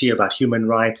society, about human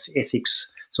rights,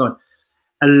 ethics, so on.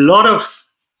 A lot of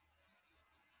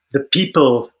the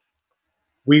people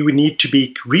we would need to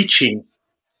be reaching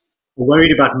are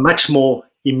worried about much more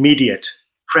immediate,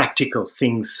 practical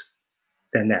things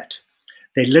than that.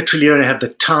 They literally don't have the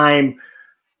time,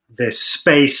 the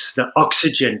space, the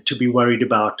oxygen to be worried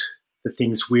about the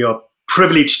things we are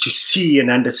privileged to see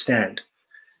and understand.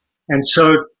 And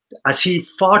so I see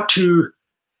far too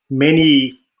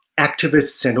many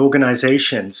activists and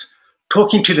organizations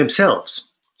talking to themselves.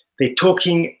 They're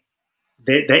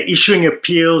issuing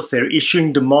appeals, they're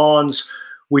issuing demands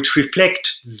which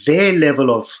reflect their level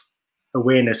of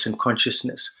awareness and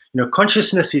consciousness.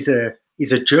 Consciousness is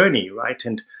a journey, right?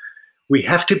 And we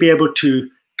have to be able to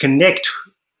connect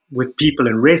with people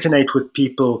and resonate with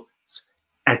people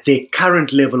at their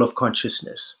current level of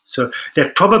consciousness. So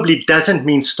that probably doesn't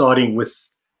mean starting with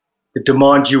the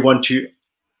demand you want to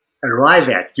arrive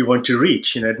at, you want to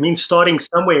reach. It means starting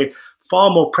somewhere far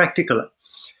more practical.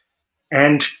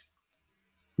 And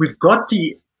we've got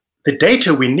the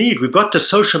data we need. We've got the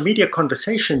social media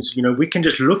conversations. We can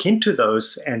just look into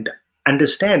those and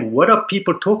understand, what are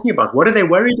people talking about? What are they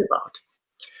worried about?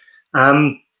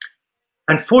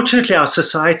 Unfortunately,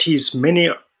 many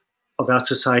of our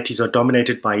societies are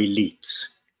dominated by elites.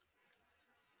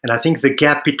 And I think the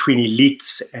gap between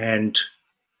elites and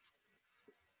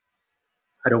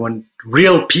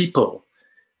real people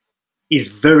is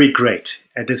very great,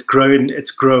 and it's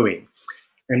growing.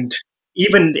 And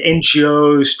even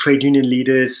NGOs, trade union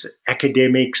leaders,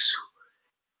 academics,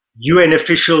 UN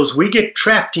officials, we get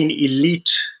trapped in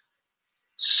elite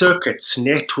circuits,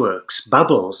 networks,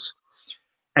 bubbles.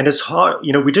 And it's hard,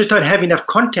 we just don't have enough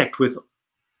contact with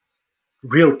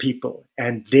real people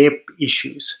and their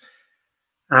issues.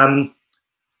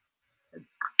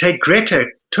 Take Greta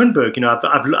Thunberg.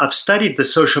 I've studied the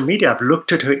social media. I've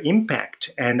looked at her impact,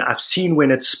 and I've seen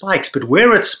when it spikes, but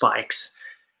where it spikes.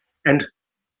 And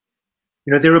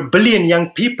there are 1 billion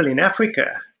young people in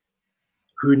Africa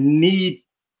who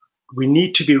we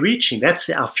need to be reaching. That's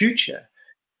our future.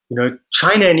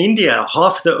 China and India are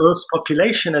half the Earth's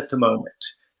population at the moment.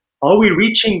 Are we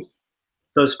reaching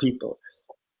those people?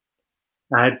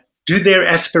 Do their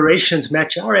aspirations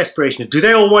match our aspirations? Do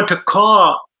they all want a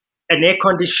car, an air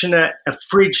conditioner, a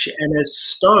fridge, and a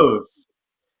stove?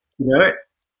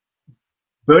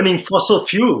 Burning fossil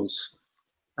fuels.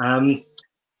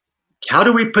 How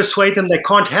do we persuade them they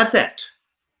can't have that?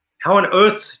 How on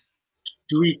earth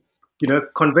do we,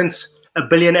 convince 1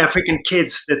 billion African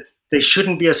kids that they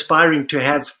shouldn't be aspiring to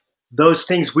have those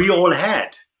things we all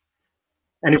had?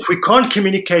 And if we can't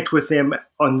communicate with them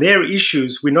on their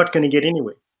issues, we're not going to get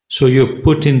anywhere. So you've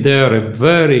put in there a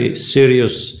very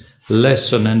serious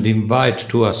lesson and invite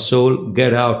to us all: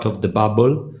 get out of the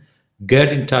bubble,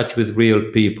 get in touch with real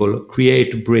people,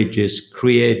 create bridges,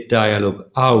 create dialogue.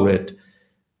 Auret,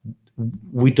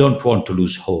 we don't want to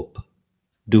lose hope,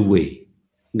 do we?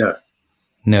 No.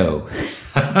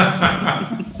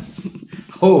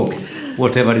 Hope,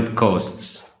 whatever it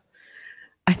costs.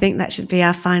 I think that should be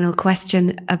our final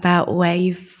question about where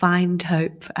you find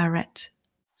hope, Auret.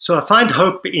 So I find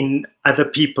hope in other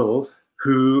people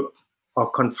who are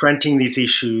confronting these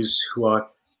issues, who are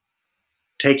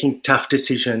taking tough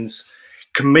decisions,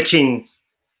 committing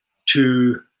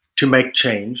to make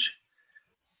change.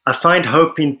 I find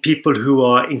hope in people who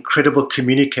are incredible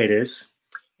communicators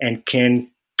and can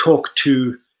talk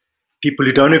to people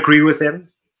who don't agree with them,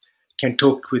 can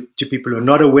talk to people who are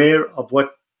not aware of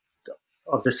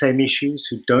the same issues,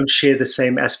 who don't share the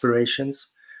same aspirations,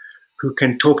 who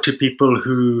can talk to people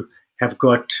who have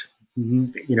got,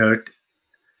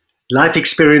 life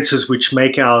experiences which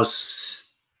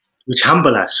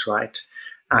humble us, right?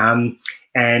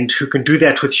 And who can do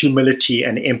that with humility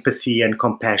and empathy and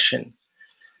compassion.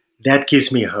 That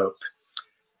gives me hope.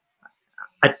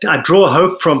 I draw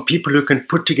hope from people who can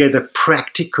put together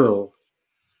practical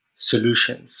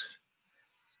solutions.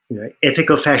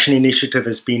 Ethical Fashion Initiative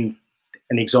has been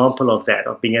an example of that,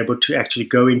 of being able to actually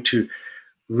go into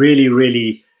really,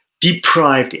 really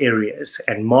deprived areas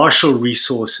and marshal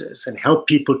resources and help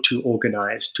people to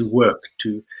organize, to work,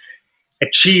 to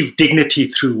achieve dignity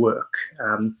through work,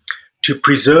 to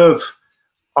preserve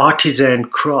artisan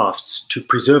crafts, to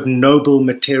preserve noble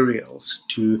materials,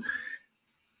 to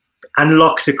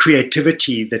unlock the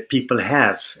creativity that people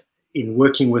have in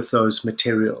working with those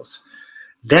materials.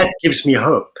 That gives me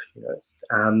hope.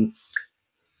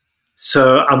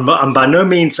 So I'm by no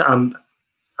means I'm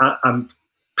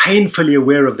painfully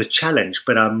aware of the challenge,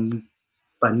 but I'm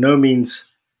by no means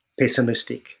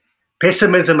pessimistic.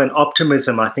 Pessimism and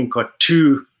optimism, I think, are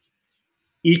two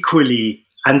equally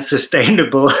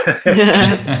unsustainable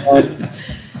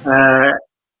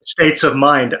states of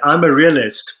mind. I'm a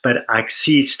realist, but I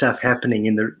see stuff happening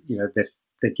in the,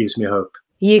 that gives me hope.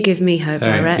 You give me hope,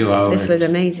 Thank Bharat. you, Howard. This was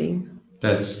amazing.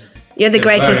 You're the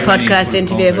greatest podcast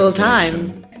interview of all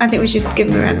time. I think we should give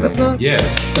him a round of applause. Yes.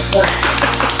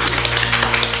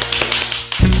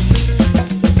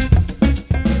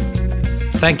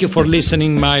 Thank you for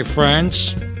listening, my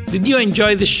friends. Did you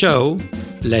enjoy the show?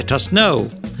 Let us know.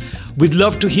 We'd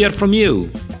love to hear from you.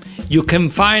 You can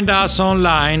find us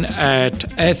online at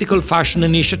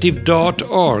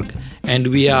ethicalfashioninitiative.org, and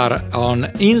we are on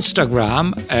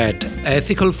Instagram at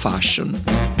ethicalfashion.